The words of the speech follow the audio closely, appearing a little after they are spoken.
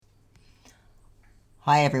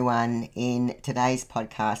Hi everyone. In today's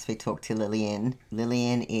podcast, we talk to Lillian.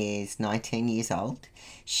 Lillian is 19 years old.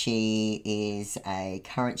 She is a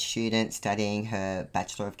current student studying her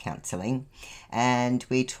Bachelor of Counselling, and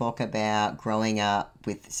we talk about growing up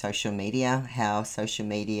with social media, how social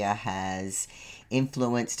media has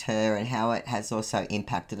influenced her and how it has also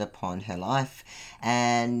impacted upon her life.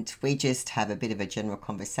 And we just have a bit of a general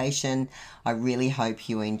conversation. I really hope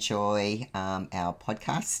you enjoy our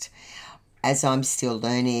podcast. As I'm still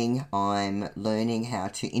learning, I'm learning how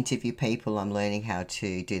to interview people. I'm learning how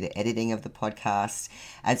to do the editing of the podcast.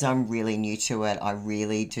 As I'm really new to it, I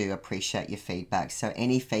really do appreciate your feedback. So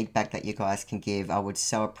any feedback that you guys can give, I would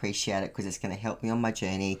so appreciate it because it's going to help me on my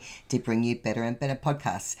journey to bring you better and better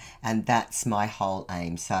podcasts. And that's my whole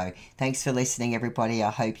aim. So thanks for listening, everybody. I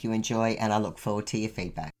hope you enjoy and I look forward to your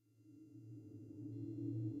feedback.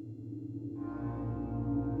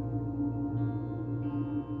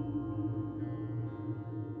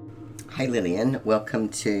 Hey Lillian, welcome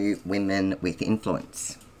to Women with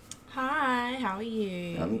Influence. Hi, how are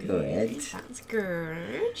you? I'm good. That's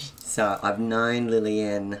good. So I've known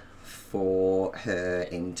Lillian for her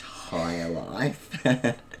entire life.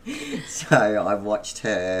 So I've watched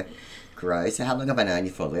her grow. So how long have I known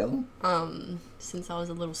you for, Lil? Since I was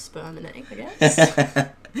a little sperm and egg, I guess.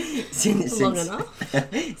 Long enough.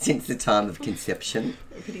 Since the time of conception.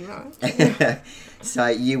 Pretty much. So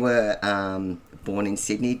you were born in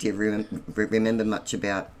Sydney. Do you remember much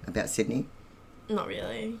about Sydney? Not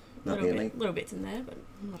really. Not really? Little bits in there, but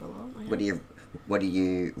not a lot. What do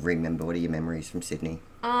you remember? What are your memories from Sydney?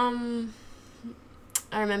 I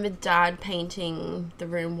remember Dad painting the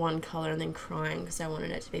room one colour and then crying because I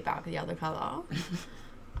wanted it to be back the other colour.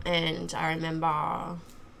 And I remember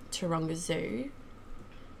Taronga Zoo,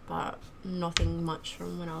 but nothing much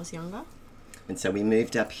from when I was younger. And so we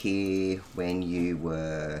moved up here when you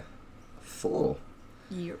were 4.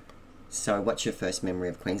 Yep. So what's your first memory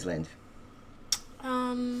of Queensland?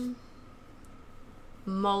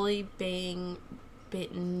 Molly being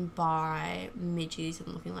bitten by midges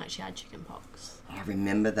and looking like she had chicken pox. I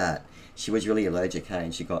remember that. She was really allergic, hey,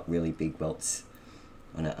 and she got really big welts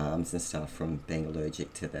on her arms and stuff from being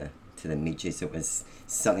allergic to the midges. It was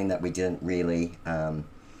something that we didn't realise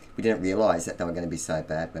that they were going to be so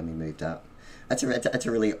bad when we moved up. That's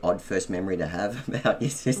a really odd first memory to have about your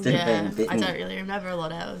sister being bitten. I don't really remember a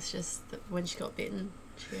lot else, just that when she got bitten,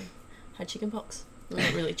 she had chicken pox. Well,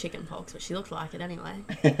 not really chicken pox, but she looked like it anyway.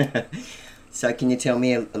 So can you tell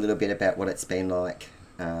me a little bit about what it's been like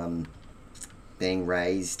being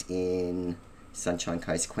raised in Sunshine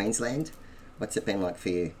Coast, Queensland? What's it been like for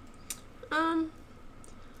you?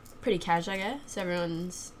 Pretty cash, I guess.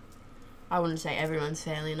 I wouldn't say everyone's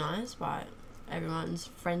fairly nice, but everyone's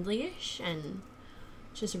friendly-ish and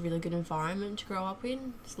just a really good environment to grow up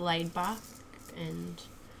in. It's laid back and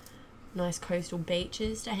nice coastal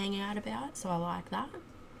beaches to hang out about, so I like that.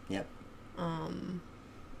 Yep.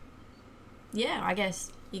 Yeah, I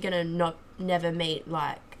guess you're gonna never meet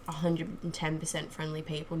like 110% friendly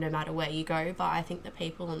people no matter where you go, but I think the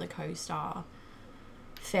people on the coast are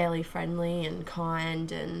fairly friendly and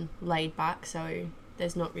kind and laid back, so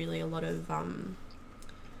there's not really a lot of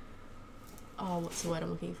what's the word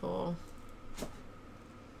I'm looking for?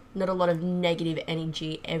 Not a lot of negative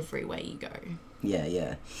energy everywhere you go.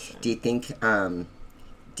 Yeah. So. Do you think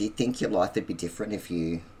your life would be different if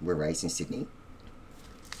you were raised in Sydney?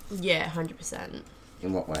 Yeah, 100%.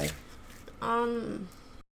 In what way?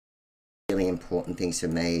 Really important things for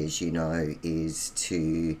me, as you know, is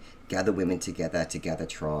to gather women together, to gather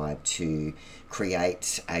tribe, to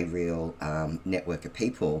create a real network of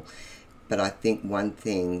people. But I think one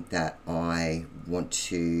thing that I want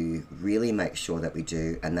to really make sure that we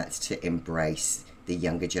do, and that's to embrace the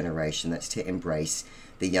younger generation, that's to embrace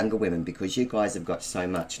the younger women, because you guys have got so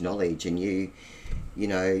much knowledge. And you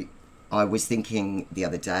know, I was thinking the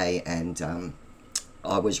other day, and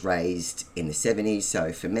I was raised in the 70s,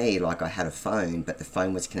 so for me, like, I had a phone, but the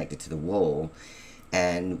phone was connected to the wall,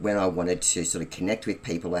 and when I wanted to sort of connect with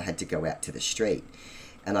people, I had to go out to the street.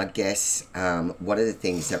 And I guess one of the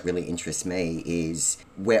things that really interests me is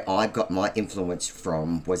where I got my influence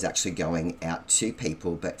from was actually going out to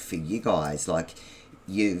people. But for you guys, like,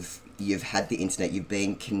 you've had the internet, you've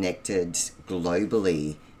been connected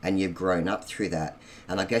globally, and you've grown up through that.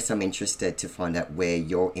 And I guess I'm interested to find out where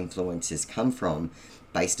your influences come from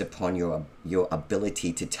based upon your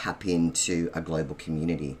ability to tap into a global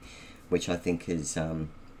community, which I think is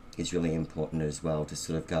really important as well, to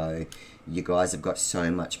sort of go, you guys have got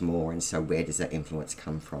so much more, and so where does that influence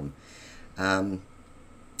come from? So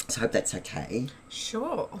I hope that's okay.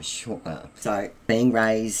 Sure. So being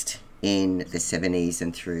raised in the 70s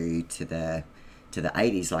and through to the to the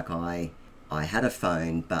 80s. Like I had a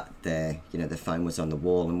phone, but the phone was on the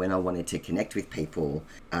wall, and when I wanted to connect with people,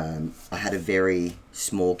 I had a very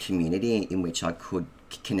small community in which I could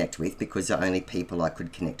connect with, because the only people I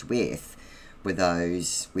could connect with were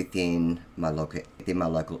those within my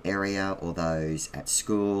local area, or those at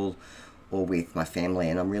school, or with my family.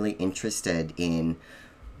 And I'm really interested in,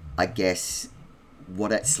 I guess,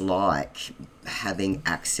 what it's like having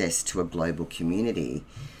access to a global community,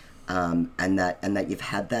 and that you've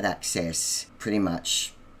had that access pretty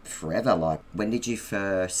much forever. Like, when did you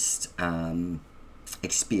first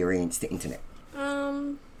experience the internet?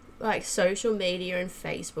 Like social media and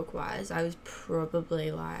Facebook wise, I was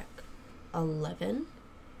probably like 11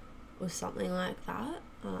 or something like that.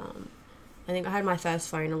 I think I had my first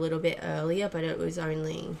phone a little bit earlier, but it was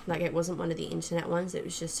only, like, it wasn't one of the internet ones. It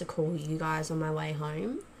was just to call you guys on my way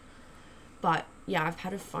home. But yeah, I've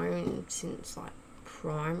had a phone since like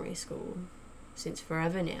primary school, since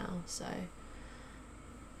forever now. So,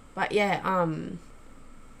 but yeah,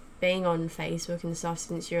 being on Facebook and stuff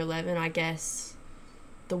since you're 11, I guess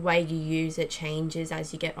the way you use it changes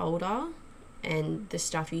as you get older, and the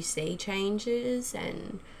stuff you see changes,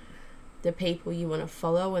 and the people you want to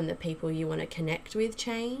follow and the people you want to connect with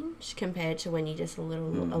change, compared to when you're just a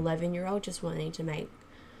little 11-year-old just wanting to make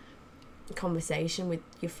conversation with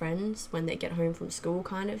your friends when they get home from school,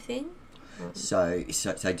 kind of thing. So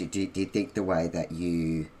do you think the way that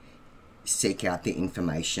you seek out the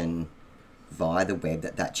information via the web,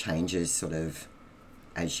 that changes sort of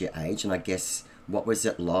as you age? And I guess, what was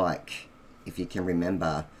it like, if you can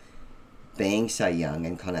remember, being so young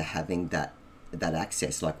and kind of having that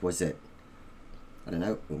access? Like, was it, I don't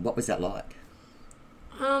know, what was that like?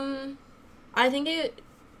 I think it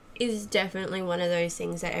is definitely one of those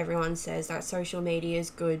things that everyone says that social media is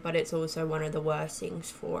good, but it's also one of the worst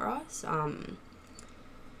things for us.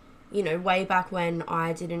 Way back when,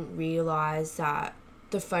 I didn't realise that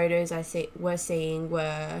the photos we're seeing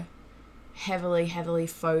were heavily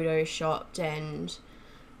photoshopped, and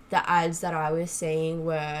the ads that I was seeing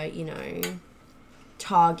were,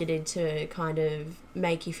 targeted to kind of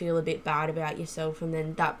make you feel a bit bad about yourself, and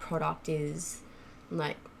then that product is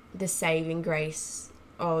like the saving grace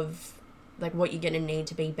of like what you're going to need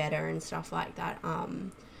to be better and stuff like that.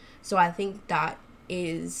 So I think that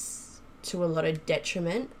is to a lot of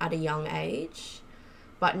detriment at a young age.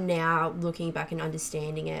 But now, looking back and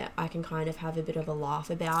understanding it, I can kind of have a bit of a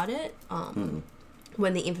laugh about it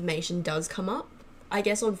when the information does come up. I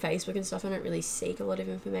guess on Facebook and stuff, I don't really seek a lot of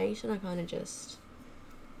information. I kind of just,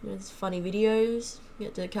 there's funny videos,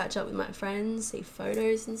 get to catch up with my friends, see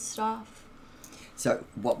photos and stuff. So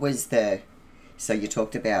what was so you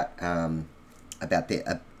talked about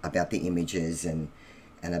the images and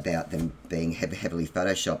about them being heavily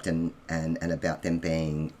photoshopped and about them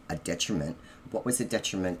being a detriment. What was the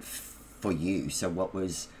detriment for you? So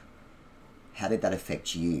how did that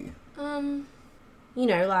affect you?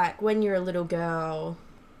 Like when you're a little girl,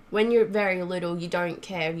 when you're very little, you don't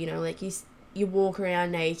care, like you walk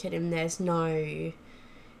around naked and there's no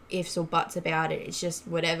ifs or buts about it. It's just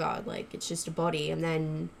whatever, like it's just a body. And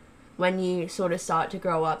then when you sort of start to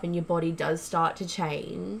grow up and your body does start to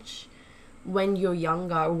change, when you're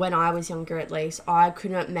younger, when I was younger at least, I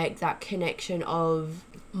couldn't make that connection of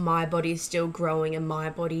my body's still growing and my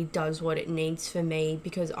body does what it needs for me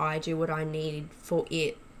because I do what I need for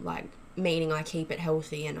it, like meaning I keep it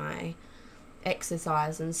healthy and I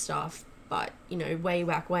exercise and stuff. But, way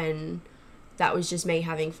back when, that was just me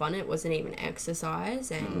having fun. It wasn't even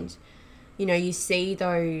exercise. And, you see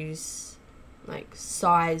those like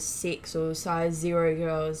size 6 or size 0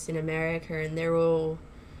 girls in America, and they're all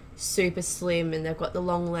super slim and they've got the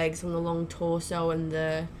long legs and the long torso and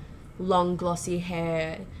the long glossy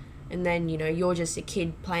hair, and then you're just a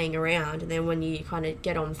kid playing around, and then when you kind of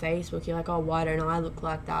get on Facebook, you're like, oh, why don't I look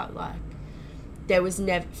like that? Like, there was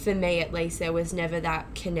never, for me at least, there was never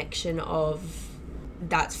that connection of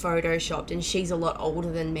that's photoshopped and she's a lot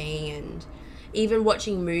older than me. And even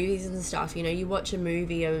watching movies and stuff, you watch a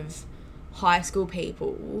movie of high school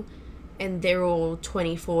people and they're all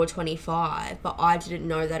 24, 25, but I didn't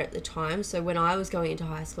know that at the time. So when I was going into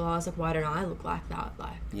high school, I was like, why don't I look like that?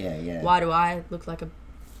 Like, yeah. Why do I look like a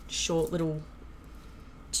short little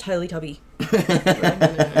Teletubby?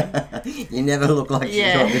 You never look like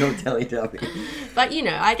a short little Teletubby. But,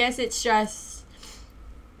 I guess it's just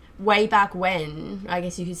way back when, I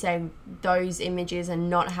guess you could say, those images and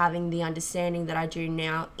not having the understanding that I do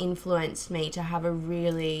now influenced me to have a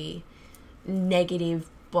really negative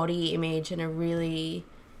body image and a really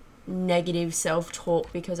negative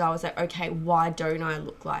self-talk, because I was like, okay, why don't I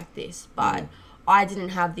look like this? But I didn't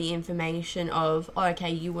have the information of, oh, okay,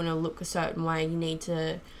 you want to look a certain way, you need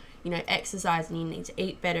to, exercise, and you need to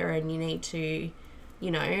eat better, and you need to,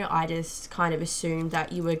 I just kind of assumed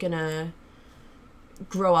that you were going to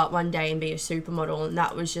grow up one day and be a supermodel, and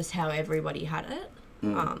that was just how everybody had it.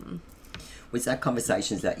 Was that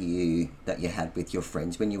conversations that you had with your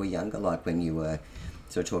friends when you were younger, like when you were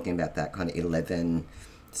sort of talking about that kind of 11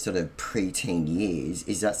 sort of preteen years?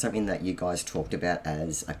 Is that something that you guys talked about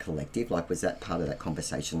as a collective? Like, was that part of that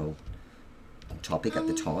conversational topic at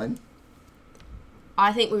the time?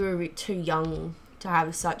 I think we were too young to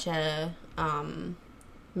have such a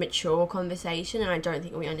mature conversation, and I don't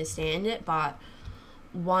think we understand it. But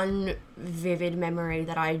one vivid memory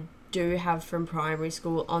that I do have from primary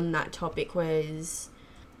school on that topic was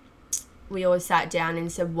we always sat down and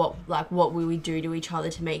said what would we do to each other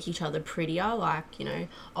to make each other prettier, like,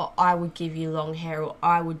 or I would give you long hair, or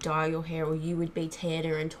I would dye your hair, or you would be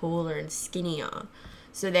tanner and taller and skinnier.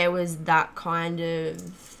 So there was that kind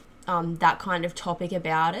of topic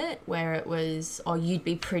about it, where it was, oh, you'd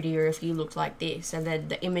be prettier if you looked like this, and then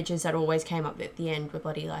the images that always came up at the end were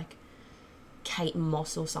bloody like Kate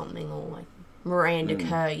Moss or something, or like Miranda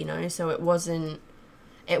Kerr, so it wasn't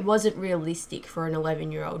realistic for an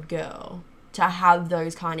 11-year-old girl to have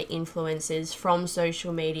those kind of influences from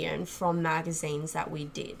social media and from magazines that we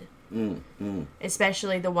did.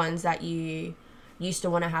 Especially the ones that you used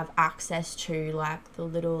to want to have access to, like the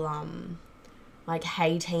little like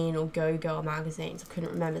Hey Teen or Go Girl magazines. I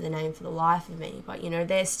couldn't remember the name for the life of me, but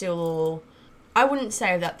they're still all, I wouldn't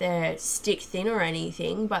say that they're stick thin or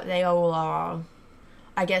anything, but they all are,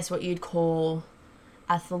 I guess, what you'd call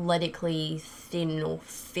athletically thin or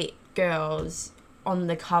fit girls on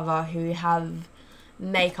the cover who have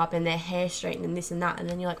makeup and their hair straightened and this and that, and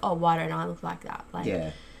then you're like, oh, why don't I look like that?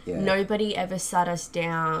 Like, nobody ever sat us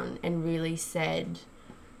down and really said,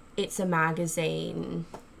 it's a magazine,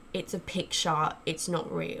 it's a picture, it's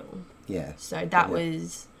not real. So that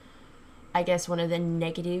was, I guess, one of the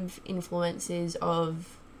negative influences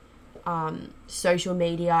of social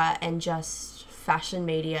media and just fashion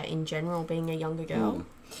media in general, being a younger girl.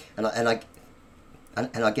 And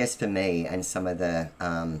I guess for me and some of the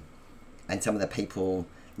people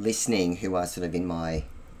listening who are sort of in my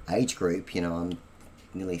age group, I'm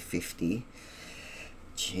nearly 50.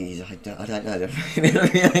 Jeez, I don't know. I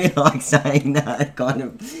really like saying that. It kind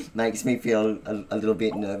of makes me feel a little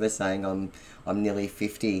bit nervous saying I'm nearly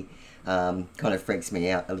 50. Kind of freaks me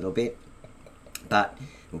out a little bit. But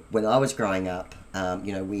when I was growing up,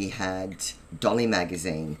 we had Dolly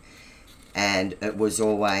magazine, and it was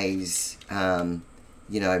always, my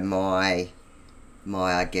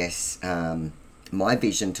I guess, my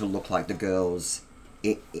vision to look like the girls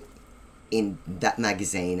in that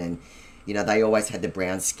magazine. And, they always had the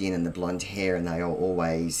brown skin and the blonde hair, and they are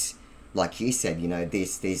always, like you said,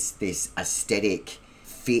 this aesthetic,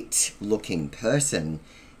 fit looking person.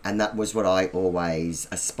 And that was what I always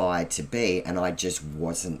aspired to be, and I just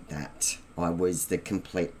wasn't that. I was the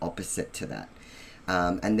complete opposite to that.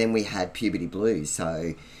 And then we had Puberty Blues.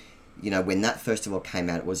 So, when that first of all came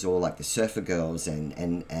out, it was all like the surfer girls,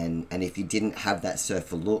 and if you didn't have that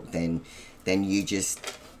surfer look, then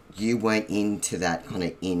you weren't into that kind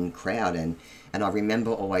of in crowd. And I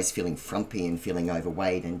remember always feeling frumpy and feeling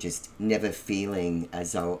overweight and just never feeling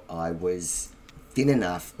as though I was thin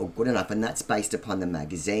enough or good enough, and that's based upon the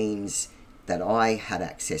magazines that I had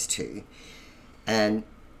access to. And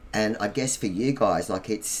I guess for you guys, like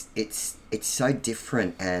it's so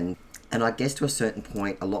different, and I guess to a certain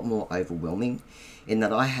point a lot more overwhelming, in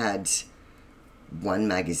that I had one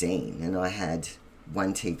magazine and I had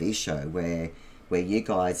one TV show where you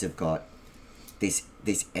guys have got this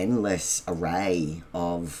endless array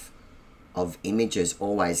of images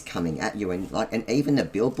always coming at you, and even the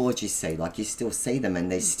billboards you see, like you still see them,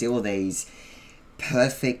 and there's still these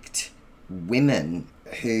perfect women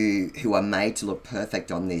who are made to look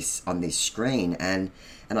perfect on this screen, and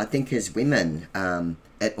I think as women,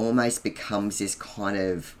 it almost becomes this kind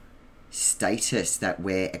of status that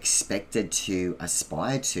we're expected to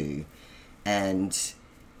aspire to, and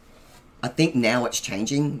I think now it's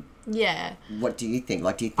changing. Yeah. What do you think?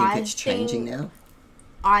 Like, do you think it's changing now?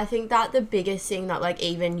 I think that the biggest thing that, like,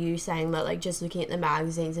 even you saying that, like, just looking at the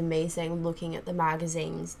magazines, and me saying looking at the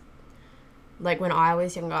magazines, like, when I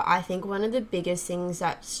was younger, I think one of the biggest things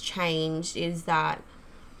that's changed is that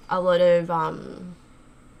a lot of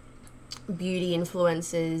beauty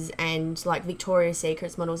influencers and, like, Victoria's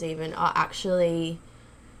Secrets models even are actually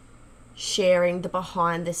sharing the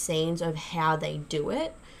behind the scenes of how they do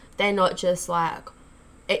it. They're not just, like,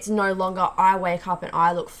 it's no longer I wake up and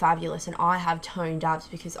I look fabulous and I have toned abs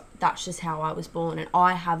because that's just how I was born, and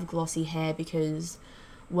I have glossy hair because,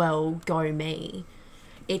 well, go me.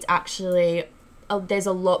 It's actually, there's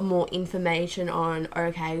a lot more information on,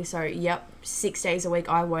 okay, so, yep, 6 days a week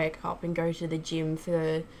I wake up and go to the gym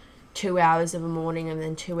for 2 hours of a morning and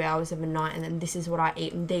then 2 hours of a night, and then this is what I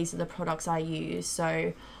eat and these are the products I use.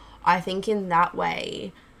 So I think in that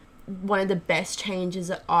way, one of the best changes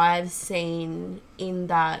that I've seen in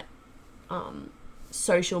that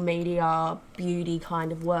social media beauty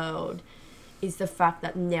kind of world is the fact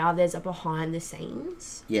that now there's a behind the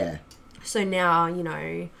scenes. Yeah. So now,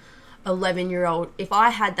 11-year-old, if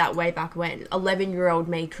I had that way back when, 11-year-old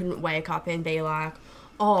me couldn't wake up and be like,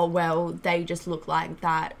 oh, well, they just look like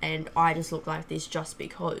that and I just look like this just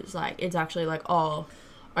because. Like, it's actually like, oh,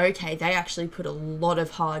 okay, they actually put a lot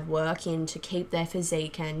of hard work in to keep their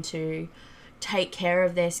physique and to take care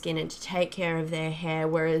of their skin and to take care of their hair,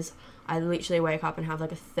 whereas I literally wake up and have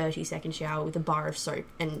like a 30-second shower with a bar of soap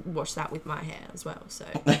and wash that with my hair as well. So,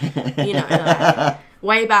 like,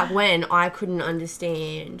 way back when I couldn't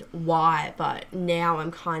understand why, but now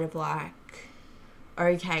I'm kind of like,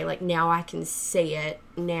 okay, like now I can see it.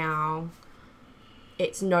 Now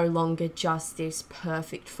it's no longer just this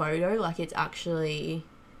perfect photo, like it's actually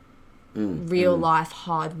real life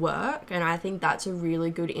hard work. And I think that's a really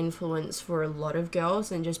good influence for a lot of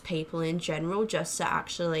girls and just people in general, just to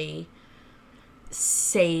actually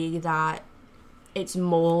see that it's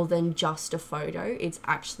more than just a photo. It's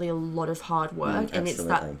actually a lot of hard work, and it's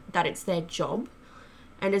that it's their job.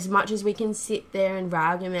 And as much as we can sit there and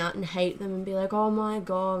rag them out and hate them and be like, oh my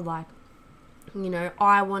God, like,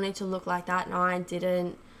 I wanted to look like that and I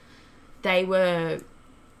didn't. They were,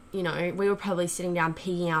 we were probably sitting down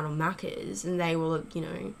pigging out on Macca's and they were,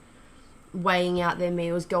 weighing out their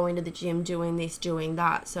meals, going to the gym, doing this, doing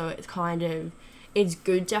that. So it's kind of, it's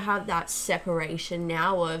good to have that separation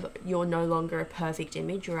now of you're no longer a perfect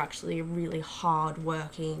image. You're actually a really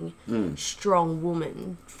hard-working, strong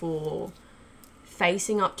woman for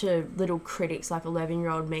facing up to little critics like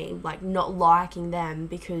 11-year-old me, like not liking them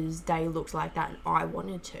because they looked like that and I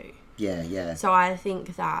wanted to. Yeah. So I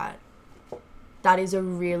think that is a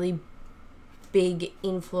really big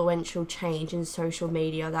influential change in social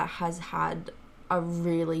media that has had a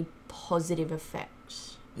really positive effect.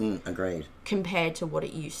 Agreed. Compared to what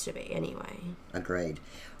it used to be anyway. Agreed.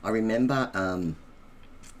 I remember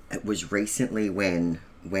it was recently when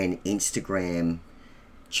Instagram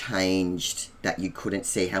changed that you couldn't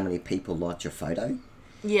see how many people liked your photo.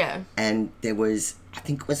 Yeah. And there was, I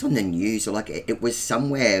think it was on the news, or like it was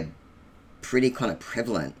somewhere pretty kind of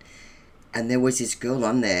prevalent. And there was this girl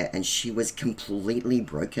on there and she was completely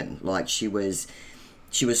broken. Like she was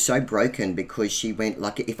so broken because she went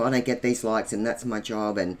like, if I don't get these likes and that's my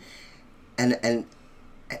job, and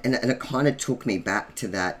it kind of took me back to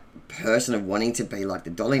that person of wanting to be like the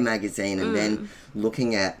Dolly magazine, and then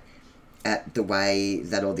looking at the way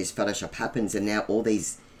that all this Photoshop happens, and now all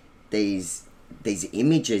these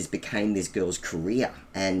images became this girl's career,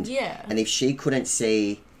 and if she couldn't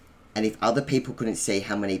see, and if other people couldn't see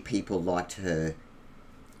how many people liked her,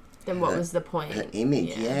 then what was the point? Her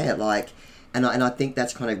image, like, and I think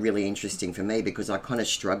that's kind of really interesting for me because I kind of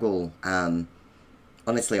struggle.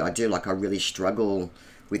 Honestly, I do. Like, I really struggle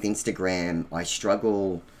with Instagram. I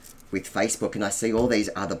struggle with Facebook, and I see all these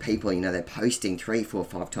other people, they're posting 3, 4,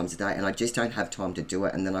 5 times a day, and I just don't have time to do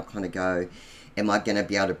it. And then I kind of go, am I going to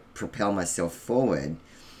be able to propel myself forward?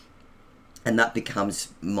 And that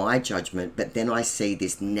becomes my judgment. But then I see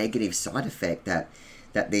this negative side effect that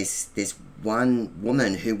this one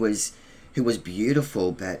woman who was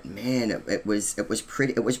beautiful, but man, it was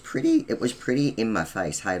pretty in my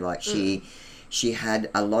face. Hey, like she had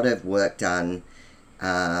a lot of work done.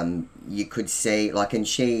 You could see, like, and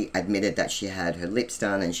she admitted that she had her lips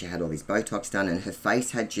done and she had all these Botox done, and her face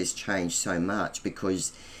had just changed so much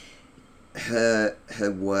because her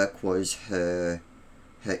work was her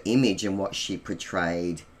image and what she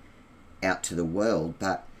portrayed out to the world.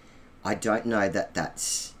 But I don't know that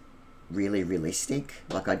that's really realistic.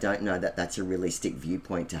 Like, I don't know that that's a realistic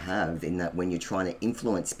viewpoint to have, in that when you're trying to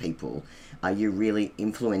influence people, are you really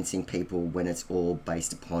influencing people when it's all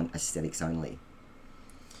based upon aesthetics only?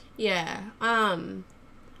 Yeah.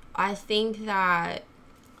 I think that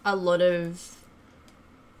a lot of,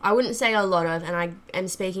 I wouldn't say a lot of, and I am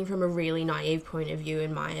speaking from a really naive point of view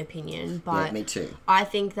in my opinion, but yeah, me too. I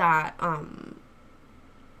think that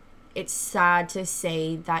it's sad to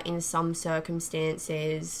see that in some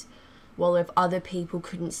circumstances well, if other people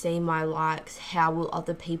couldn't see my likes, how will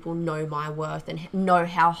other people know my worth and know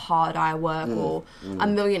how hard I work, or a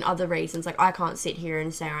million other reasons. Like, I can't sit here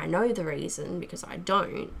and say I know the reason, because I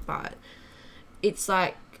don't, but it's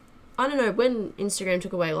like, I don't know, when Instagram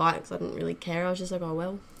took away likes, I didn't really care. I was just like, oh,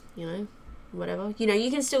 well, you know, whatever. You know,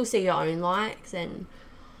 you can still see your own likes, and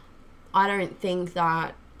I don't think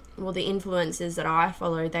that, well, the influencers that I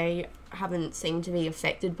follow, they haven't seemed to be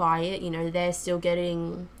affected by it. You know, they're still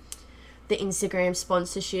getting the Instagram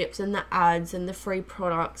sponsorships and the ads and the free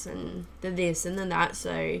products and the this and the that.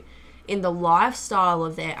 So in the lifestyle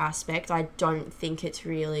of their aspect, I don't think it's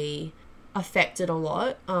really affected a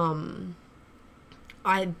lot.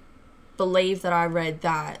 I believe that I read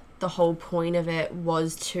that the whole point of it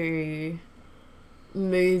was to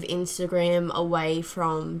move Instagram away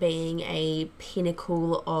from being a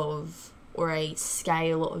pinnacle of, or a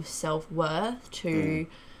scale of self-worth, to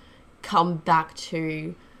come back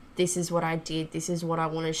to, this is what I did, this is what I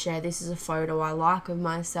want to share, this is a photo I like of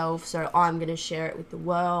myself, so I'm going to share it with the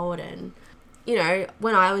world. And, you know,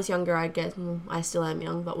 when I was younger, I guess, well, I still am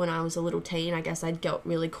young, but when I was a little teen, I guess I'd get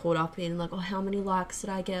really caught up in, like, oh, how many likes did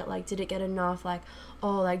I get? Like, did it get enough? Like,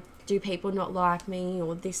 oh, like, do people not like me,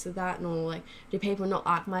 or this or that, and all, like, do people not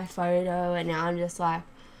like my photo? And now I'm just like,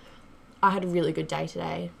 I had a really good day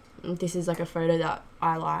today. This is like a photo that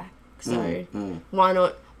I like, so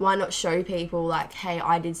why not show people, like, hey,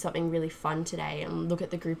 I did something really fun today, and look at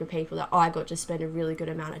the group of people that I got to spend a really good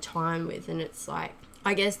amount of time with. And it's like,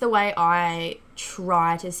 I guess the way I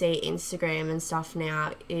try to see Instagram and stuff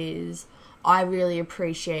now is, I really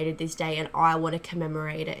appreciated this day and I want to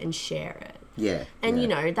commemorate it and share it. Yeah. And you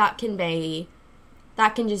know, that can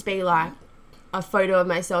just be like a photo of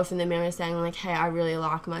myself in the mirror saying, like, hey, I really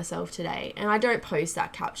like myself today. And I don't post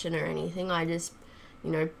that caption or anything. I just, you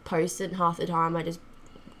know, post it, and half the time I just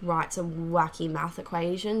write some wacky math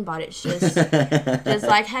equation, but it's just just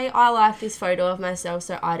like, hey, I like this photo of myself,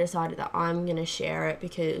 so I decided that I'm going to share it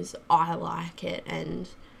because I like it. And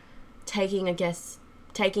taking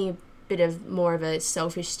a bit of more of a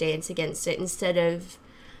selfish stance against it, instead of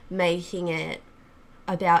making it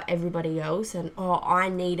about everybody else and, oh, I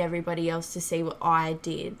need everybody else to see what I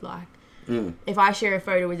did. Like, if I share a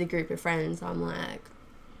photo with a group of friends, I'm like,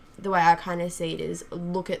 the way I kind of see it is,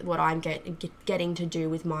 look at what I'm getting to do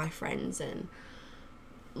with my friends, and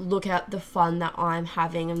look at the fun that I'm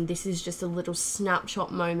having, and this is just a little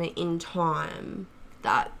snapshot moment in time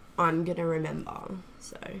that I'm going to remember.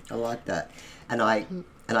 So I like that. And I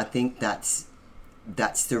think that's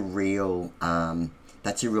the real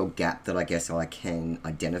that's a real gap that I guess I can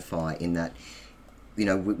identify, in that, you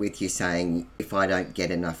know, with you saying, if I don't get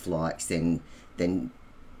enough likes, then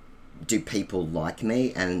do people like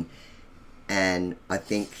me? And I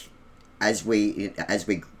think as we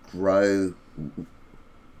grow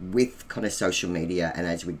with kind of social media, and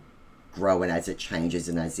as we grow and as it changes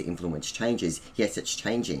and as the influence changes, yes, it's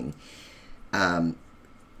changing.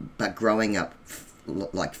 But growing up,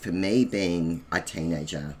 like for me, being a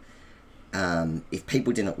teenager, if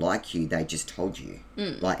people didn't like you, they just told you.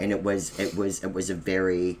 Like, and it was a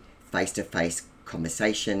very face-to-face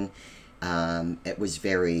conversation. It was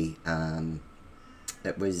very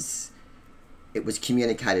it was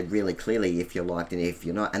communicated really clearly if you're liked and if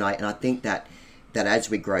you're not. And I think that as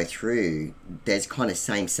we grow through, there's kind of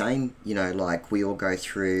same, you know, like we all go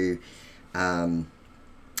through our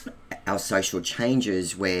social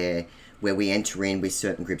changes where we enter in with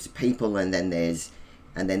certain groups of people, and then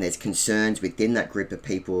there's concerns within that group of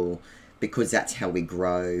people, because that's how we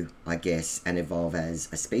grow, I guess, and evolve as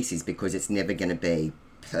a species, because it's never going to be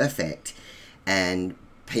perfect, and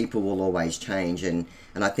people will always change. And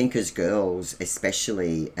I think as girls,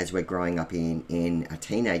 especially as we're growing up in our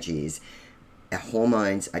teenage years, our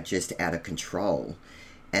hormones are just out of control,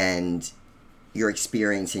 and you're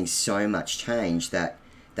experiencing so much change that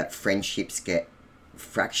friendships get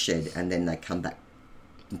fractured and then they come back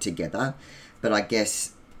together. But I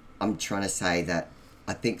guess I'm trying to say that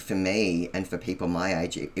I think for me and for people my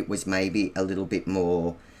age, it was maybe a little bit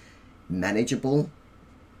more manageable,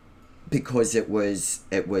 because it was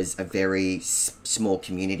a very small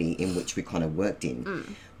community in which we kind of worked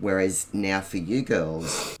in. Whereas now for you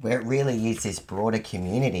girls, where it really is this broader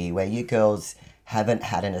community where you girls haven't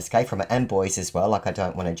had an escape from it, and boys as well. Like, I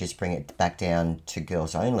don't want to just bring it back down to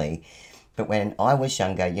girls only. But when I was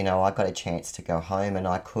younger, you know, I got a chance to go home and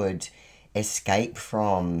I could escape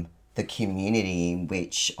from the community in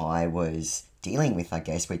which I was dealing with, I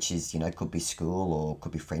guess, which is, you know, could be school or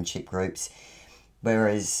could be friendship groups.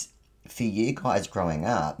 Whereas for you guys growing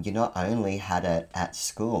up, you not only had it at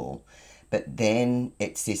school, But then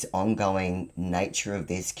it's this ongoing nature of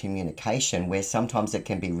this communication where sometimes it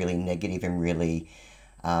can be really negative and really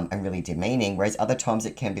demeaning, whereas other times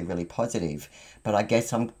it can be really positive. But I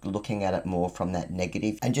guess I'm looking at it more from that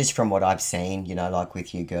negative. And just from what I've seen, you know, like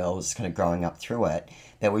with you girls kind of growing up through it,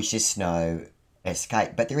 there was just no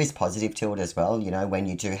escape. But there is positive to it as well, you know, when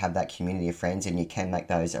you do have that community of friends and you can make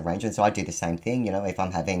those arrangements. So I do the same thing, you know, if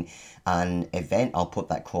I'm having an event, I'll put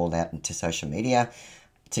that call out into social media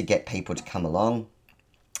to get people to come along.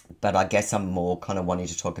 But I guess I'm more kind of wanting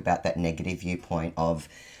to talk about that negative viewpoint of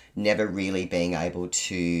never really being able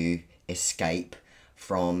to escape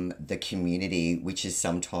from the community, which is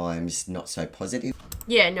sometimes not so positive.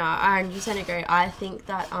 Yeah, no, I 100% agree. I think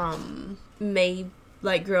that me,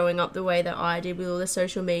 like, growing up the way that I did with all the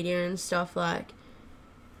social media and stuff, like,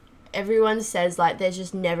 everyone says, like, there's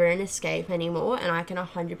just never an escape anymore, and I can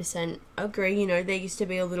 100% agree. You know, there used to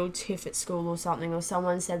be a little tiff at school or something, or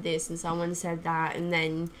someone said this and someone said that, and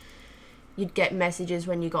then you'd get messages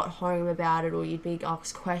when you got home about it, or you'd be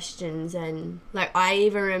asked questions. And, like, I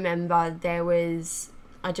even remember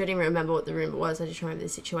I don't even remember what the rumour was, I just remember the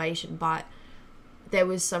situation, but there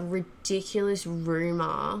was some ridiculous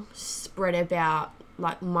rumour spread about,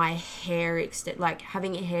 like, my hair like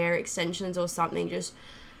having hair extensions or something, just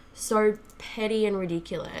so petty and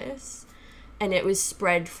ridiculous. And it was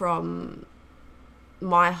spread from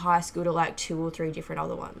my high school to, like, 2 or 3 different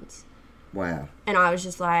other ones. Wow. And I was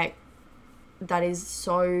just like, that is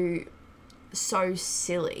so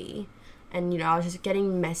silly. And, you know, I was just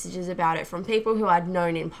getting messages about it from people who I'd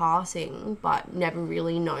known in passing but never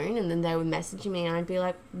really known, and then they would message me and I'd be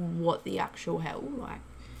like, what the actual hell? Like,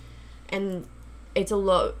 and it's a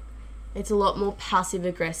lot more passive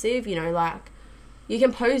aggressive, you know, like, you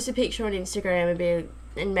can post a picture on Instagram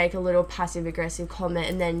and make a little passive aggressive comment,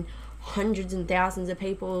 and then hundreds and thousands of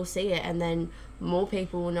people will see it, and then more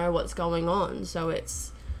people will know what's going on. So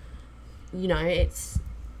it's, you know, it's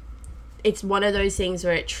one of those things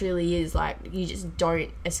where it truly is, like, you just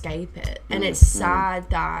don't escape it. And it's sad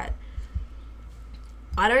that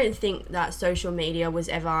I don't think that social media was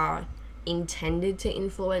ever intended to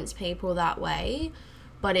influence people that way,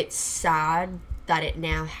 but it's sad that it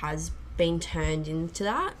now has been turned into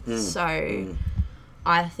that.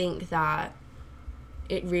 I think that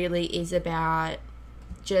it really is about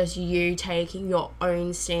just you taking your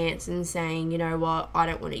own stance and saying, you know what, I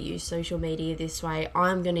don't want to use social media this way.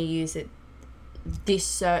 I'm going to use it this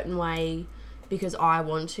certain way because I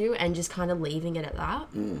want to, and just kind of leaving it at that.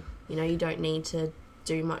 You know, you don't need to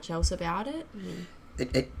do much else about it.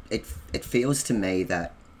 It feels to me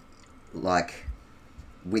that, like,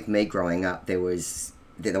 with me growing up, there was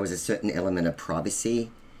a certain element of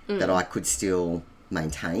privacy that I could still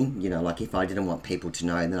maintain. You know, like, if I didn't want people to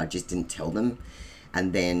know, then I just didn't tell them.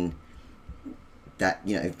 And then that,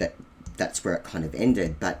 you know, that's where it kind of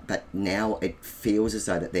ended. But now it feels as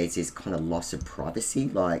though that there's this kind of loss of privacy,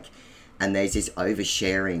 like, and there's this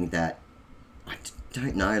oversharing that I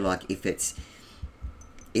don't know, like, if it's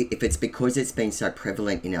because it's been so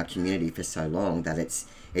prevalent in our community for so long that it's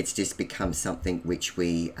just become something which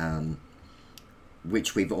we've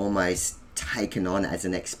almost taken on as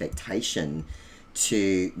an expectation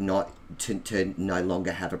to no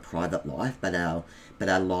longer have a private life, but our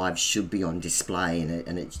lives should be on display,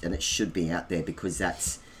 and it should be out there, because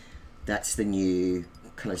that's the new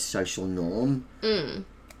kind of social norm.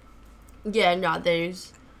 Yeah, no,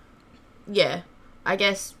 I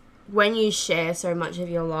guess when you share so much of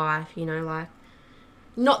your life, you know, like,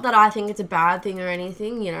 not that I think it's a bad thing or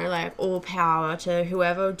anything, you know, like, all power to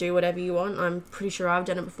whoever, do whatever you want. I'm pretty sure I've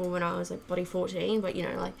done it before when I was, like, bloody 14, but, you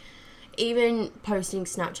know, like, even posting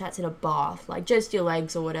Snapchats in a bath, like, just your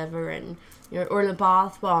legs or whatever, and, you know, or in a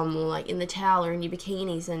bath bomb, or, like, in the towel or in your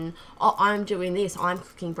bikinis, and, oh, I'm doing this, I'm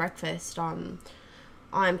cooking breakfast, I'm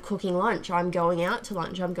cooking lunch, I'm going out to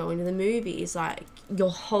lunch, I'm going to the movies. Like,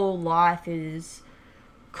 your whole life is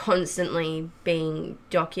constantly being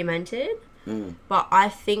documented. But I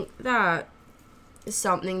think that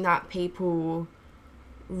something that people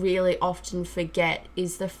really often forget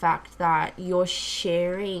is the fact that you're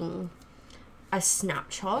sharing a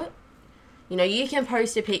snapshot. You know, you can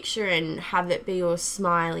post a picture and have it be all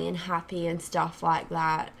smiley and happy and stuff like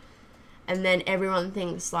that, and then everyone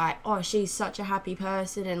thinks, like, oh, she's such a happy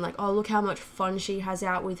person, and, like, oh, look how much fun she has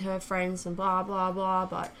out with her friends and blah blah blah.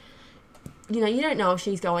 But, you know, you don't know if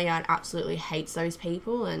she's going out and absolutely hates those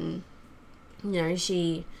people, and, you know,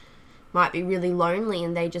 she might be really lonely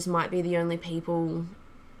and they just might be the only people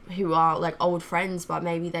who are, like, old friends, but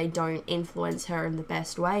maybe they don't influence her in the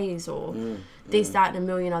best ways, or that, and a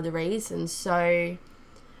million other reasons. So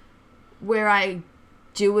where I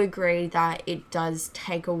do agree that it does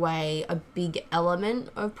take away a big element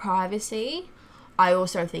of privacy. I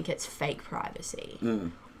also think it's fake privacy.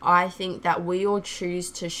 I think that we all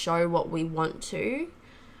choose to show what we want to,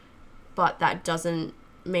 but that doesn't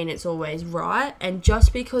mean it's always right. And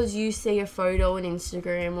just because you see a photo on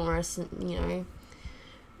Instagram or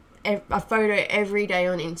a photo every day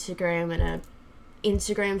on Instagram and a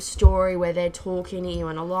Instagram story where they're talking to you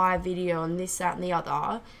and a live video and this, that and the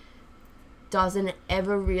other, doesn't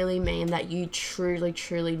ever really mean that you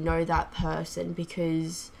truly know that person,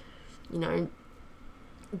 because, you know,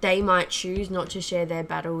 they might choose not to share their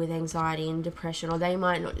battle with anxiety and depression, or they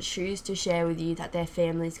might not choose to share with you that their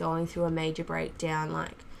family's going through a major breakdown.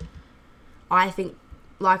 Like, I think,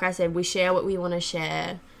 like I said, we share what we want to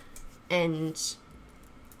share and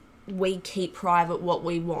we keep private what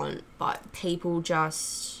we want, but people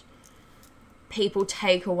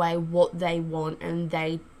take away what they want and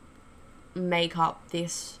they make up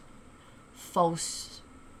this false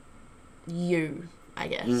you, I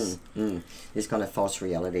guess. This kind of false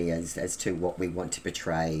reality as to what we want to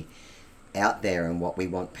portray out there and what we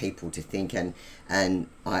want people to think. And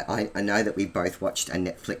I know that we both watched a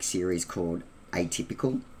Netflix series called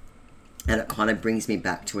Atypical, and it kind of brings me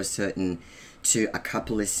back to a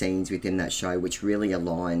couple of scenes within that show which really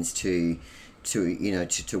aligns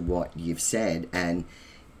to what you've said. And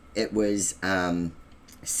it was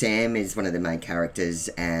Sam is one of the main characters,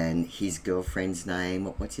 and his girlfriend's name,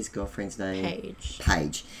 what's his girlfriend's name?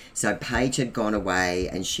 Paige. So Paige had gone away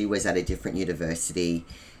and she was at a different university,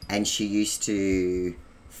 and she used to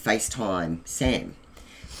FaceTime Sam.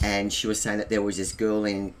 And she was saying that there was this girl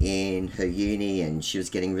in her uni and she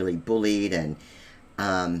was getting really bullied, and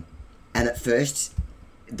at first,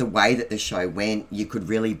 the way that the show went, you could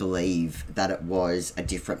really believe that it was a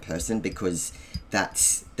different person, because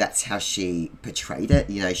that's how she portrayed it.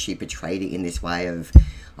 You know, she portrayed it in this way of,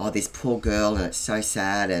 oh, this poor girl, and it's so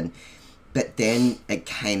sad. But then it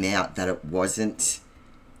came out that it wasn't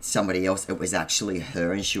somebody else. It was actually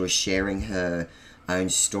her, and she was sharing her own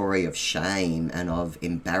story of shame and of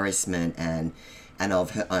embarrassment and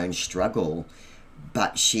of her own struggle.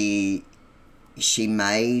 But she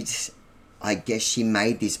made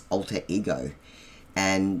this alter ego,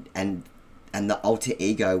 and the alter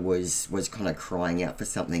ego was kind of crying out for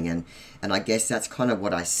something, and I guess that's kind of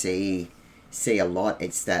what I see a lot.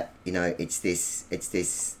 It's that, you know, it's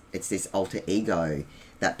this alter ego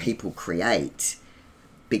that people create,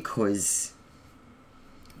 because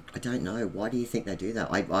I don't know, why do you think they do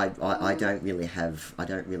that? I don't really have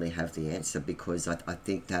the answer, because I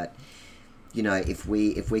think that, you know, if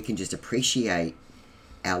we can just appreciate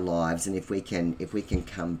our lives, and if we can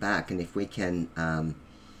come back, and if we can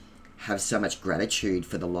have so much gratitude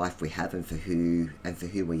for the life we have and for who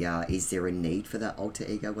we are, is there a need for that alter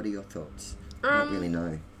ego? What are your thoughts? I don't really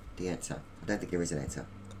know the answer. I don't think there is an answer.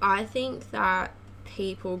 I think that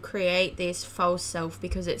people create this false self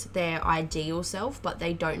because it's their ideal self, but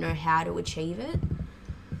they don't know how to achieve it.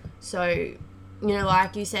 So, you know,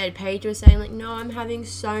 like you said, Paige was saying, like, no, I'm having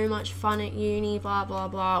so much fun at uni, blah, blah,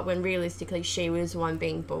 blah, when realistically she was the one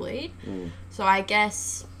being bullied. So I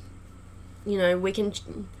guess, you know, we can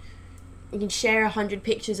share 100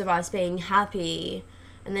 pictures of us being happy,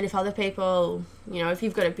 and then if other people, you know, if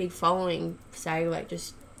you've got a big following, say, like,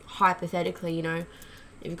 just hypothetically, you know,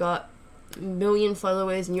 you've got 1 million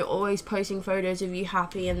followers and you're always posting photos of you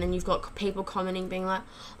happy, and then you've got people commenting being like,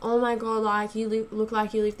 oh my god, like, you look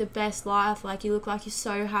like you live the best life, like, you look like you're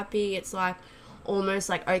so happy. It's like almost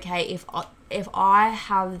like, okay, if I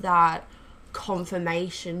have that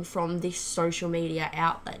confirmation from this social media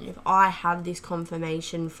outlet, and if I have this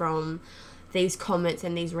confirmation from these comments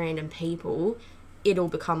and these random people, it'll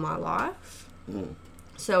become my life.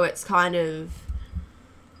 So it's kind of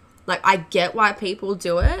like, I get why people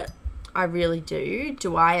do it, I really do.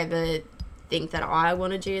 Do I ever think that I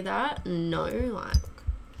want to do that? No. Like,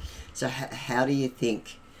 so how do you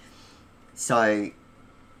think, so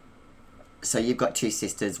you've got two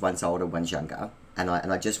sisters, one's older, one's younger, and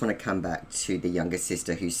I just want to come back to the younger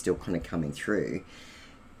sister who's still kind of coming through.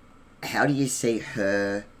 How do you see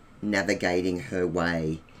her navigating her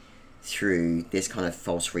way through this kind of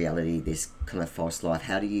false reality, this kind of false life?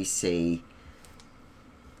 How do you see,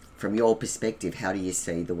 from your perspective, how do you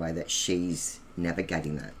see the way that she's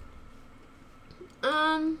navigating that?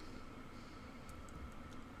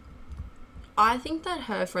 I think that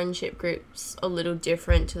her friendship group's a little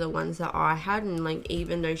different to the ones that I had, and, like,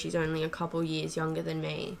 even though she's only a couple years younger than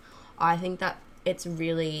me, I think that it's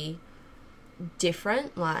really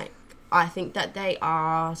different. Like, I think that they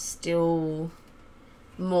are still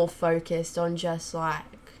more focused on just, like,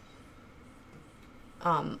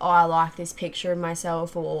 oh, I like this picture of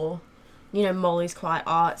myself, or, you know, Molly's quite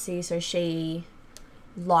artsy, so she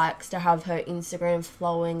likes to have her Instagram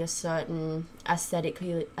flowing a certain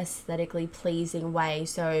aesthetically pleasing way.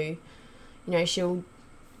 So, you know, she'll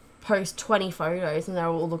post 20 photos and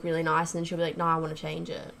they'll all look really nice, and then she'll be like, no, I want to change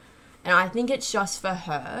it. And I think it's just for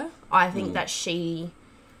her. I think that she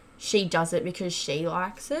does it because she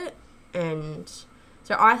likes it. And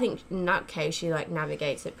so I think in that case she like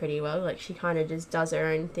navigates it pretty well. Like she kind of just does her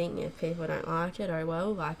own thing. If people don't like it, oh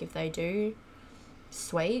well. Like if they do,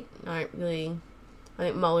 sweet. I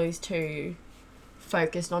think Molly's too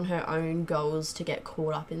focused on her own goals to get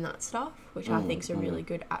caught up in that stuff, which I think is a really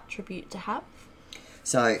good attribute to have.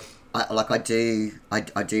 So I do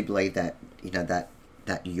believe that, you know, that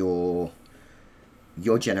your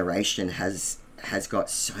generation has got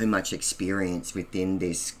so much experience within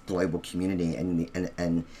this global community and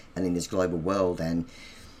in this global world, and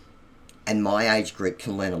my age group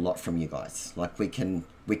can learn a lot from you guys. Like we can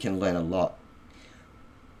learn a lot.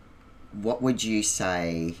 What would you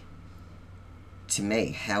say to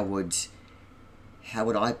me? How would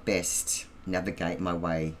I best navigate my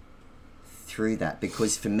way through that?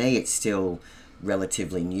 Because for me it's still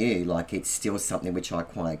relatively new. Like it's still something which I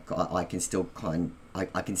can still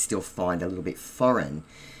find a little bit foreign.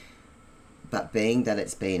 But being that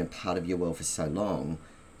it's been a part of your world for so long,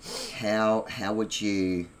 how would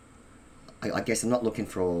you? I guess I'm not looking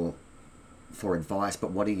for advice,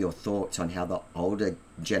 but what are your thoughts on how the older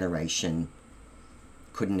generation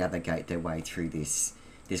could navigate their way through this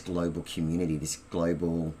global community, this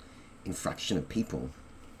global infraction of people?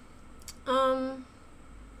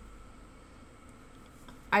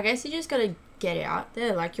 I guess you just gotta get out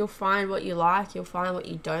there. Like you'll find what you like, you'll find what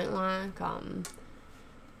you don't like,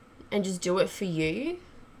 and just do it for you.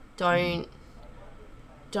 Don't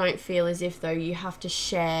feel as if though you have to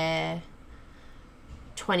share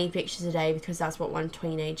 20 pictures a day because that's what one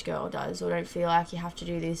teenage girl does, or don't feel like you have to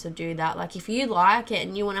do this or do that. Like if you like it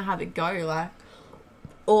and you want to have it go, like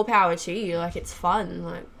all power to you. Like it's fun.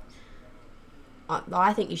 Like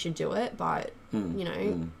I think you should do it, but you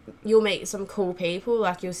know, you'll meet some cool people.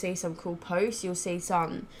 Like you'll see some cool posts, you'll see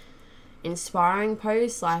some inspiring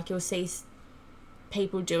posts, like you'll see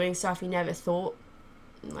people doing stuff you never thought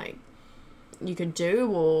like you could do,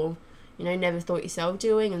 or you know, never thought yourself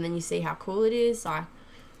doing, and then you see how cool it is. Like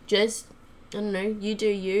just, I don't know, you do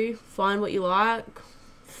you, find what you like,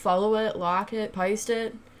 follow it, like it, post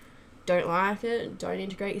it. Don't like it, don't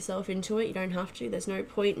integrate yourself into it. You don't have to. There's no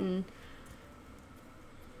point in,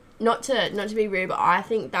 not to be rude, but I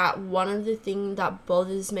think that one of the things that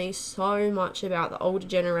bothers me so much about the older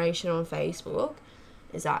generation on Facebook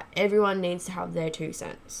is that everyone needs to have their 2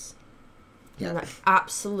 cents. Yeah. And like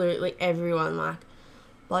absolutely everyone, like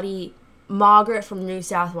bloody Margaret from New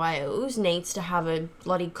South Wales needs to have a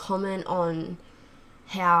bloody comment on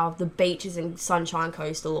how the beaches in Sunshine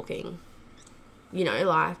Coast are looking. You know,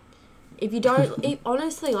 like if you don't,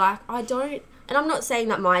 honestly, like I don't. And I'm not saying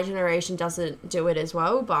that my generation doesn't do it as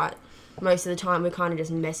well, but most of the time we kind of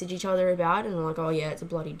just message each other about it and we're like, oh yeah, it's a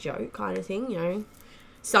bloody joke kind of thing, you know.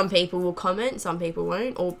 Some people will comment, some people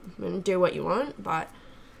won't, or do what you want, but,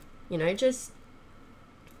 you know, just,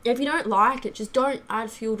 if you don't like it, just don't add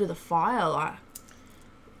fuel to the fire. Like,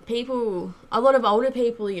 a lot of older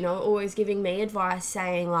people, you know, are always giving me advice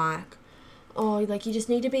saying like, oh, like you just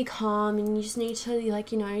need to be calm and you just need to,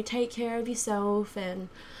 like, you know, take care of yourself and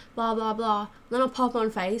blah blah blah. And then I'll pop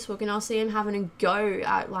on Facebook and I'll see him having a go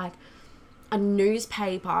at like a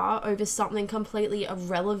newspaper over something completely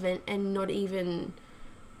irrelevant and not even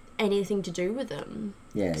anything to do with them.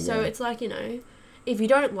 So it's like, you know, if you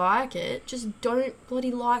don't like it, just don't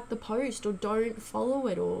bloody like the post, or don't follow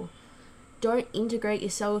it, or don't integrate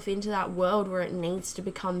yourself into that world where it needs to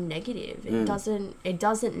become negative. It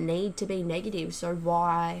doesn't need to be negative, so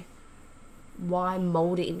why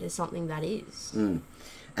mold it into something that is?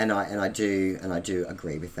 And I do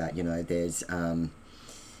agree with that. You know, there's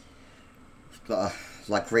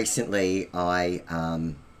like recently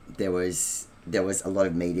there was a lot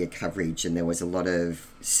of media coverage and there was a lot of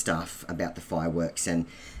stuff about the fireworks, and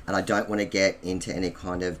I don't want to get into any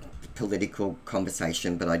kind of political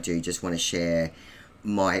conversation, but I do just want to share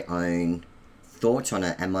my own thoughts on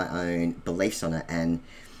it and my own beliefs on it, and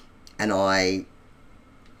I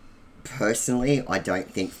personally, I don't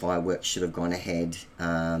think fireworks should have gone ahead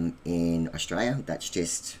in Australia.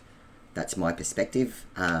 That's my perspective.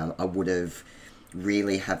 I would have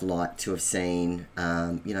really have liked to have seen,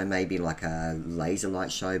 you know, maybe like a laser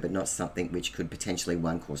light show, but not something which could potentially,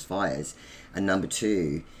 one, cause fires, and number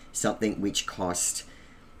two, something which cost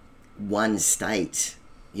one state,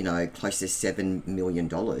 you know, close to $7 million,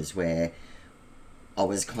 where I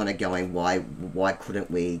was kind of going, why couldn't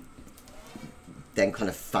we then kind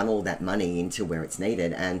of funnel that money into where it's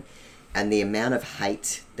needed? And the amount of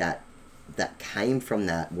hate that came from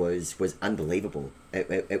that was unbelievable.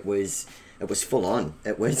 It was full on.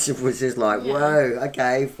 It was just like, whoa,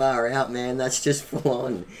 okay, far out, man. That's just full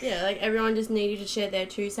on. Yeah, like everyone just needed to share their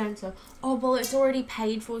 2 cents of, oh, well, it's already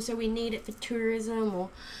paid for, so we need it for tourism, or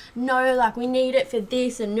no, like we need it for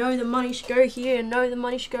this, and no, the money should go here, and no, the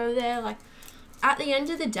money should go there. Like, at the end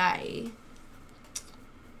of the day,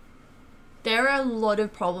 there are a lot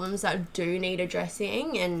of problems that do need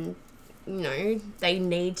addressing, and they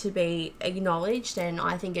need to be acknowledged, and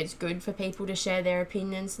I think it's good for people to share their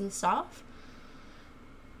opinions and stuff.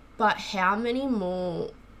 But how many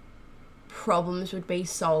more problems would be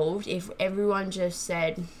solved if everyone just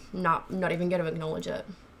said, nah, I'm not even going to acknowledge it.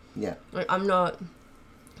 Yeah. Like, I'm not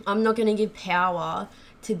going to give power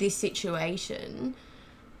to this situation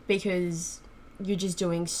because you're just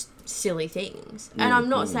doing silly things. And I'm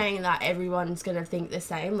not saying that everyone's going to think the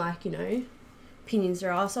same. Like, opinions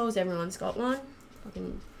are assholes. Everyone's got one. I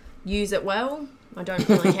can use it well. I don't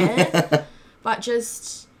really care. But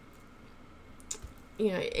just,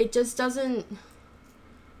 it just doesn't...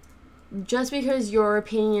 Just because your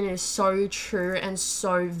opinion is so true and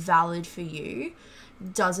so valid for you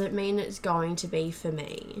doesn't mean it's going to be for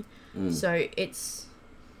me. So it's,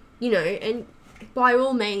 and by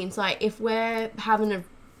all means, like, if we're having a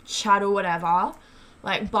chat or whatever,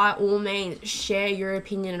 like, by all means, share your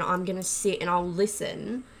opinion and I'm going to sit and I'll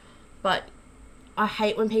listen. But I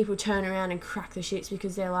hate when people turn around and crack the shits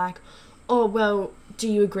because they're like, oh, well, do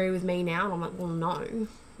you agree with me now? And I'm like, well, no.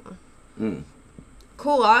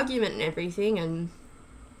 Cool argument and everything, and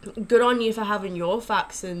good on you for having your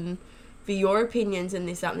facts and for your opinions and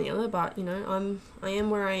this, that, and the other. But I am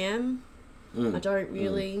where I am. I don't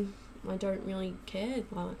really care.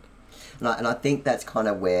 Like, and I think that's kind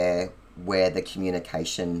of where the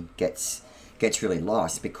communication gets really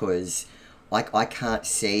lost, because I can't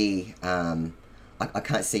see I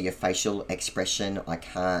can't see your facial expression. I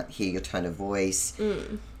can't hear your tone of voice.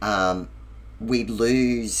 We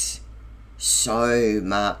lose so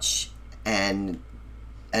much, and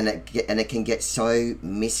it can get so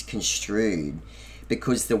misconstrued,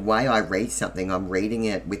 because the way I read something, I'm reading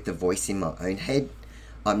it with the voice in my own head.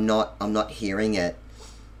 I'm not hearing it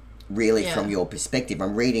really from your perspective.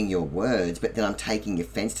 I'm reading your words, but then I'm taking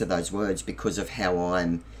offense to those words because of how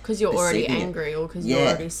I'm... Because you're already angry, or because you're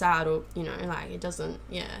already sad, or, like, it doesn't...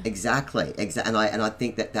 Yeah. Exactly. And I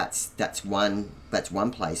think that's one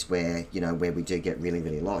place where, where we do get really,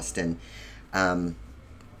 really lost. And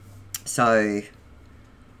so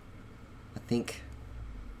I think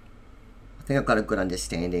I've got a good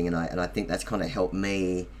understanding, and I think that's kind of helped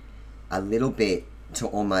me a little bit to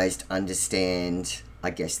almost understand, I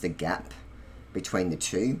guess, the gap between the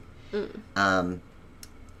two.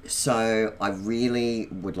 So I really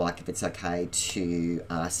would like, if it's okay, to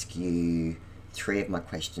ask you 3 of my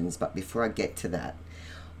questions. But before I get to that,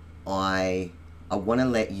 I want to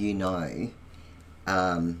let you know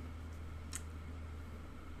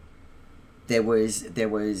there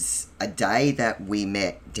was a day that we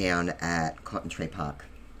met down at Cotton Tree Park,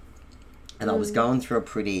 and I was going through a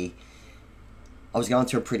pretty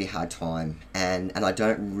hard time, and I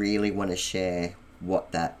don't really want to share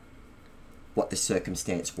what the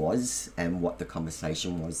circumstance was and what the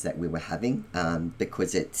conversation was that we were having,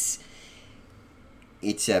 because it's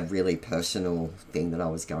a really personal thing that I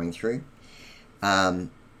was going through.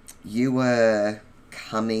 You were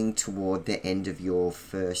coming toward the end of your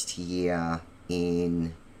first year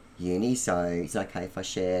in uni, so it's okay if I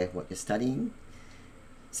share what you're studying?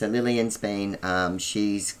 So Lillian's been,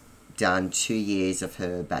 she's done 2 years of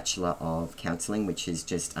her Bachelor of Counselling, which is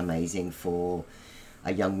just amazing for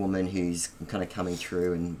a young woman who's kind of coming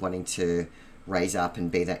through and wanting to raise up and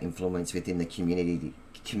be that influence within the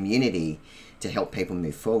community to help people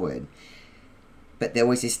move forward. But there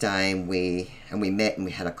was this day, and we met and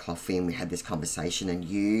we had a coffee and we had this conversation, and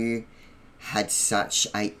you had such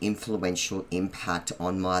a influential impact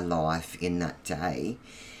on my life in that day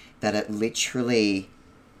that it literally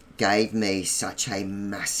gave me such a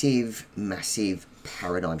massive, massive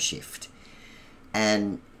paradigm shift.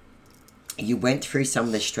 And you went through some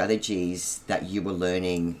of the strategies that you were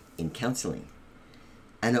learning in counselling,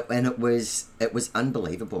 and it was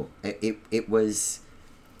unbelievable. It was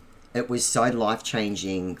so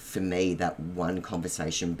life-changing for me, that one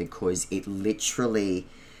conversation, because it literally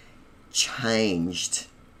changed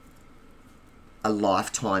a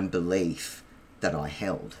lifetime belief that I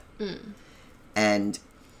held. And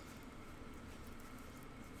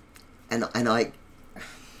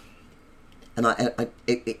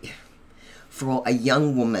for a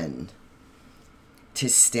young woman to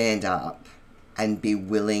stand up and be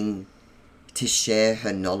willing to share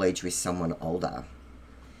her knowledge with someone older,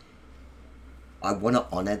 I want to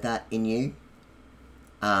honor that in you.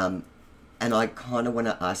 And I kind of want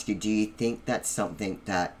to ask you, do you think that's something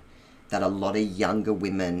that a lot of younger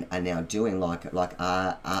women are now doing? Like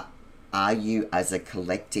are you as a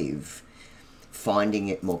collective finding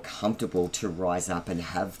it more comfortable to rise up and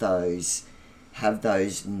have those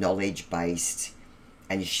knowledge-based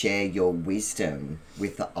and share your wisdom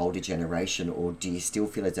with the older generation? Or do you still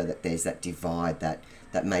feel as though that there's that divide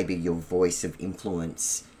that maybe your voice of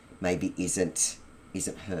influence maybe isn't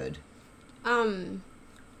heard?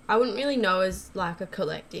 I wouldn't really know as like a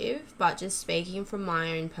collective, but just speaking from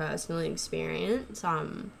my own personal experience,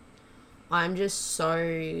 I'm just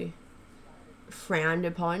so frowned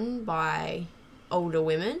upon by older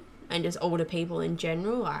women and just older people in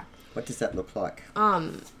general. Like, what does that look like?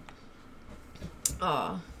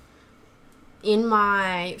 In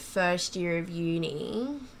my first year of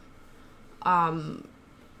uni,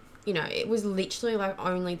 it was literally like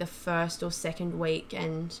only the first or second week,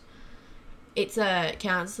 and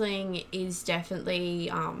counselling is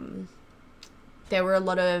definitely, there were a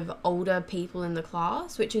lot of older people in the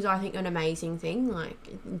class, which is, I think, an amazing thing. Like,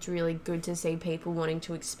 it's really good to see people wanting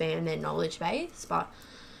to expand their knowledge base. But,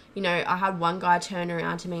 I had one guy turn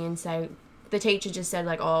around to me and say, the teacher just said,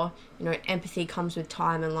 like, empathy comes with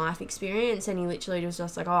time and life experience. And he literally was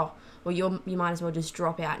just like, oh, well, you might as well just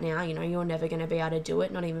drop out now. You're never going to be able to do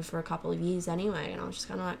it, not even for a couple of years anyway. And I was just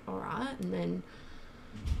kind of like, all right. And then,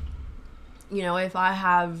 if I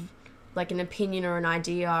have like an opinion or an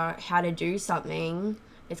idea how to do something,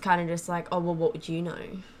 it's kind of just like, oh, well, what would you know?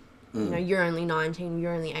 You're only 19,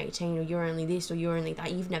 you're only 18, or you're only this, or you're only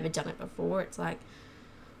that. You've never done it before. It's like,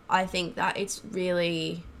 I think that it's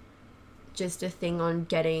really just a thing on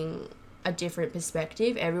getting a different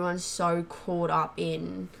perspective. Everyone's so caught up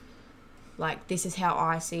in, like, this is how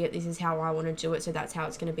I see it, this is how I want to do it, so that's how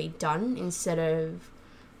it's going to be done, instead of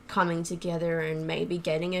coming together and maybe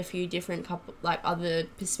getting a few different other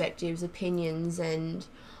perspectives, opinions and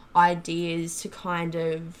ideas to kind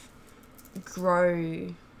of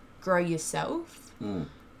grow yourself.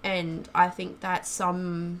 And I think that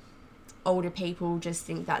some older people just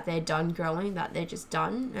think that they're done growing, that they're just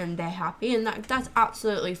done and they're happy, and that's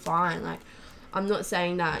absolutely fine. Like, I'm not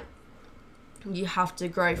saying that you have to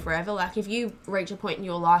grow forever. Like, if you reach a point in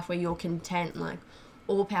your life where you're content, like,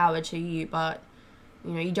 all power to you, but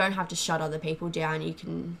you don't have to shut other people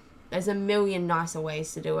down. There's a million nicer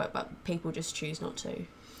ways to do it, but people just choose not to.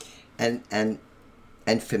 And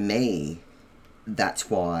for me, that's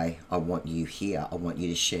why I want you here. I want you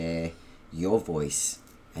to share your voice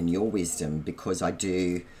and your wisdom, because I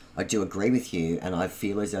do agree with you, and I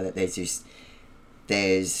feel as though that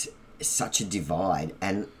there's such a divide,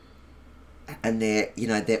 and there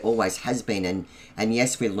always has been, and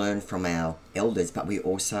yes, we learn from our elders, but we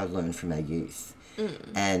also learn from our youth.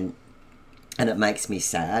 And it makes me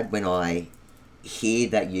sad when I hear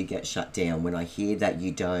that you get shut down, when I hear that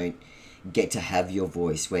you don't get to have your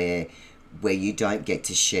voice, where you don't get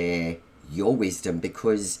to share your wisdom,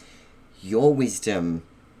 because your wisdom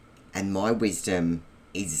and my wisdom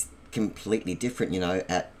is completely different.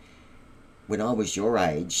 When I was your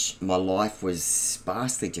age, my life was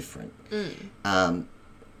vastly different. And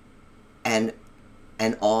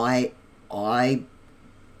I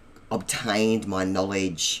obtained my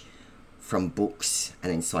knowledge from books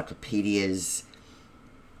and encyclopedias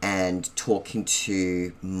and talking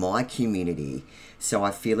to my community. So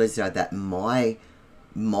I feel as though that my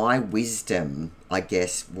wisdom, I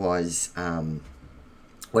guess, was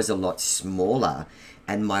a lot smaller,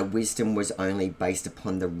 and my wisdom was only based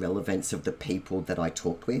upon the relevance of the people that I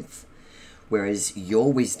talked with, whereas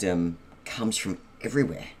your wisdom comes from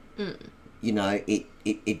everywhere.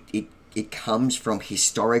 It comes from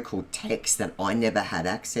historical texts that I never had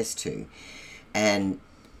access to. And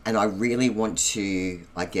I really want to,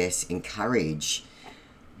 I guess, encourage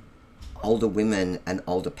older women and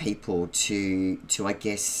older people to I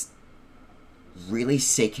guess, really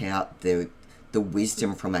seek out the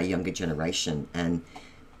wisdom from our younger generation and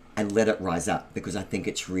let it rise up, because I think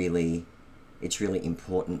it's really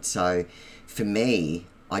important. So for me,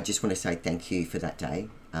 I just want to say thank you for that day.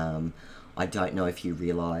 I don't know if you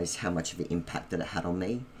realise how much of an impact that it had on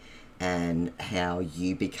me, and how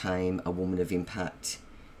you became a woman of impact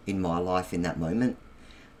in my life in that moment,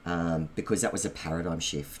 because that was a paradigm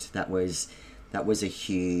shift. That was a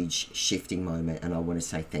huge shifting moment, and I want to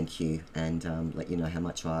say thank you and let you know how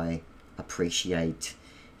much I appreciate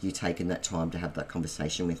you taking that time to have that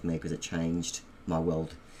conversation with me, because it changed my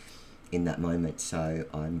world in that moment. So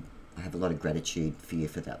I'm I have a lot of gratitude for you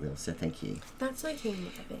for that, Will. So thank you. That's okay,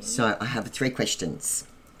 Mother. So I have 3 questions.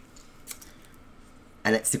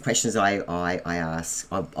 And it's the questions I ask.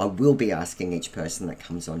 I will be asking each person that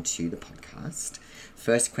comes onto the podcast.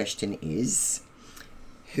 First question is,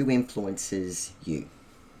 who influences you?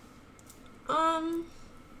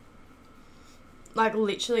 Like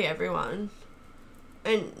literally everyone.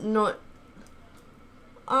 And not,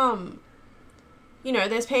 you know,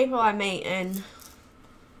 there's people I meet and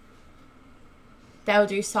they'll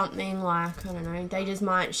do something like, I don't know, they just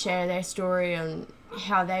might share their story on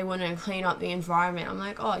how they want to clean up the environment. I'm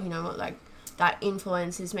like, oh, you know what, like, that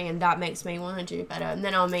influences me and that makes me want to do better. And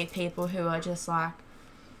then I'll meet people who are just, like,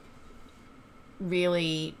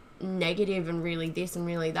 really negative and really this and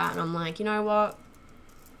really that. And I'm like, you know what,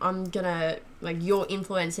 I'm gonna, like, you're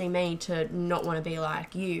influencing me to not want to be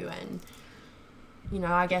like you. And, you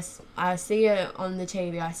know, I guess I see it on the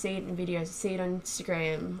TV, I see it in videos, I see it on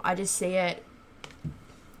Instagram. I just see it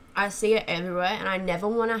everywhere, and I never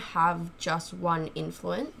want to have just one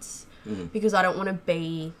influence because I don't want to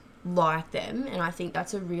be like them. And I think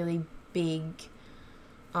that's a really big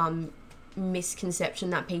misconception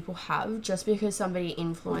that people have. Just because somebody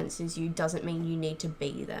influences you doesn't mean you need to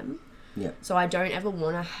be them. Yeah. So I don't ever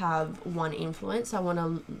want to have one influence. I want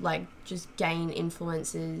to, like, just gain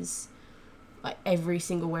influences, like, every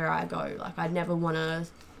single where I go. Like, I never want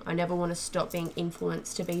to stop being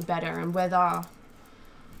influenced to be better. And whether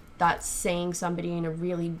that's seeing somebody in a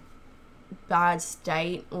really bad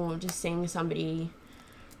state or just seeing somebody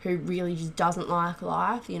who really just doesn't like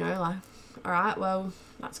life, you know, like, all right, well,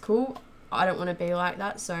 that's cool. I don't want to be like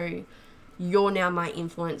that. So you're now my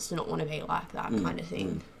influence to not want to be like that kind of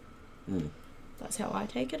thing. That's how I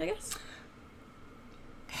take it, I guess.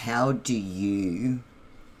 How do you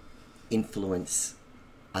influence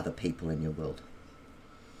other people in your world?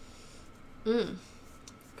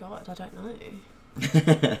 God, I don't know.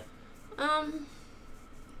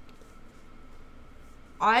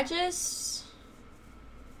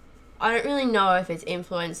 I don't really know if it's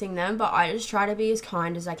influencing them, but I just try to be as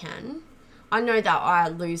kind as I can. I know that I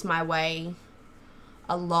lose my way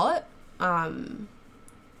a lot,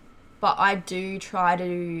 but I do try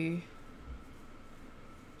to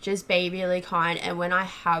just be really kind. And when I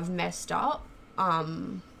have messed up,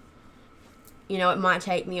 you know, it might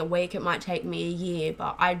take me a week, it might take me a year,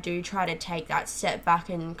 but I do try to take that step back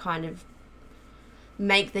and kind of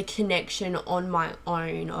make the connection on my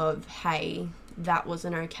own of, hey, that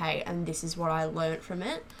wasn't okay and this is what I learned from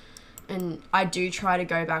it. And I do try to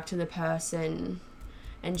go back to the person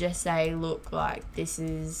and just say, look, like, this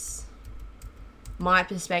is my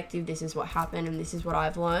perspective, this is what happened and this is what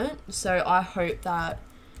I've learned. So I hope that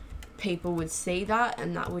people would see that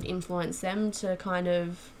and that would influence them to kind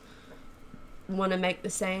of want to make the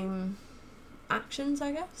same actions,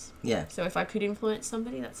 I guess. Yeah. So if I could influence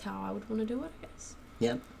somebody, that's how I would want to do it, I guess.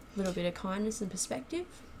 Yeah. A little bit of kindness and perspective.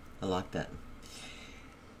 I like that.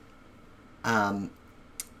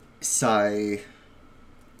 So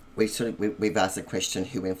we've asked the question,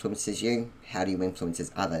 who influences you? How do you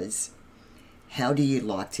influence others? How do you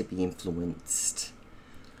like to be influenced?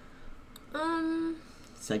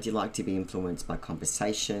 So do you like to be influenced by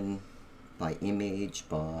conversation, by image,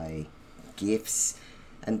 by gifts?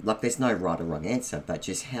 And, like, there's no right or wrong answer, but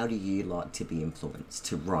just how do you like to be influenced,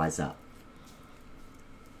 to rise up?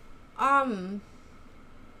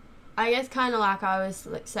 I guess kind of like I was,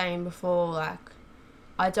 like, saying before, like,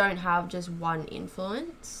 I don't have just one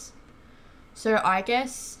influence. So I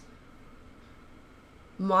guess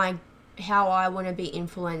how I want to be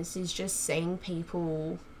influenced is just seeing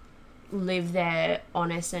people live their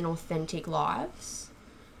honest and authentic lives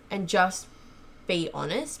and just be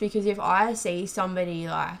honest. Because if I see somebody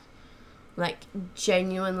like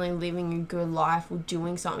genuinely living a good life or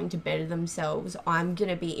doing something to better themselves, I'm going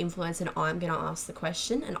to be influenced and I'm going to ask the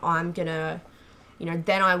question and I'm going to, you know,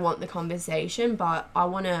 then I want the conversation, but I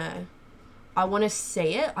want to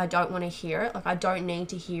see it. I don't want to hear it. Like, I don't need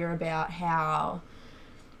to hear about how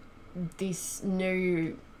this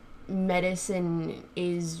new medicine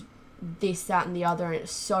is this, that, and the other, and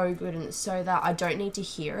it's so good and it's so that. I don't need to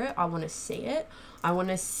hear it. I want to see it. I want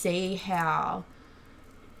to see how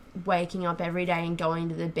waking up every day and going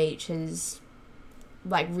to the beach has,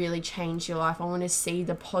 like, really changed your life. I want to see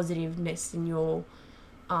the positiveness in your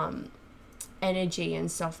energy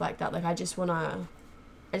and stuff like that. Like, I just want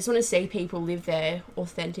to see people live their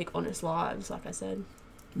authentic, honest lives, like I said.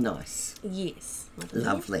 Nice. Yes.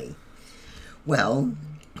 Lovely. Well,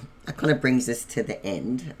 that kind of brings us to the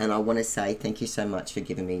end, and I want to say thank you so much for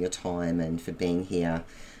giving me your time and for being here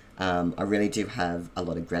I really do have a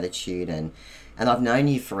lot of gratitude, and I've known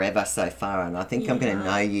you forever so far, and I think I'm going to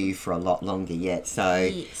know you for a lot longer yet. So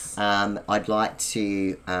Yes. I'd like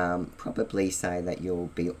to probably say that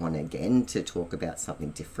you'll be on again to talk about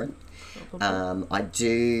something different. I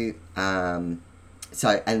do.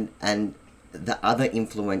 So and the other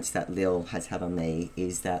influence that Lil has had on me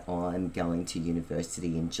is that I'm going to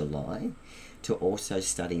university in July to also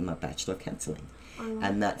study my Bachelor of Counselling.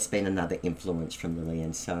 And that's been another influence from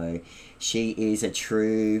Lillian. So she is a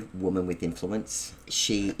true woman with influence.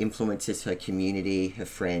 She influences her community, her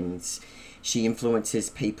friends. She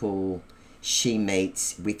influences people she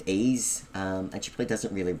meets with ease. And she probably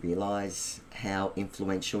doesn't really realise how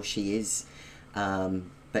influential she is.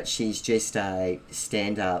 But she's just a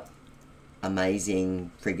stand-up,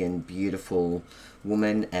 amazing, friggin' beautiful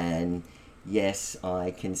woman. And yes,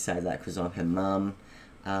 I can say that because I'm her mum.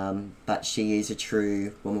 But she is a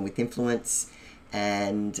true woman with influence,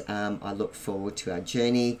 and I look forward to our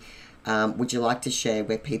journey. Would you like to share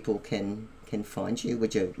where people can find you?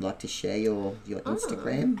 Would you like to share your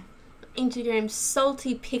Instagram? Instagram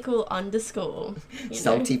salty pickle _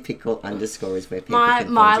 Salty pickle _ is where people my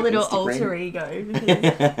can my find your little Instagram. alter ego.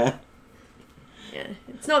 Because, yeah,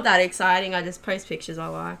 it's not that exciting. I just post pictures I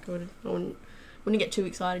like. I wouldn't get too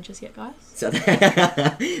excited just yet, guys. So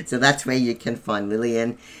that's where you can find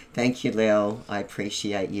Lillian. Thank you, Lil. I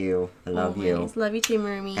appreciate you. I love you. Love you too,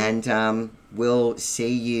 Marumi. And we'll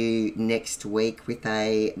see you next week with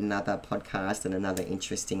another podcast and another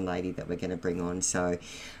interesting lady that we're going to bring on. So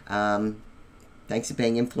thanks for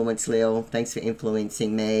being influenced, Lil. Thanks for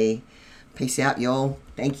influencing me. Peace out, y'all.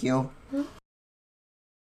 Thank you.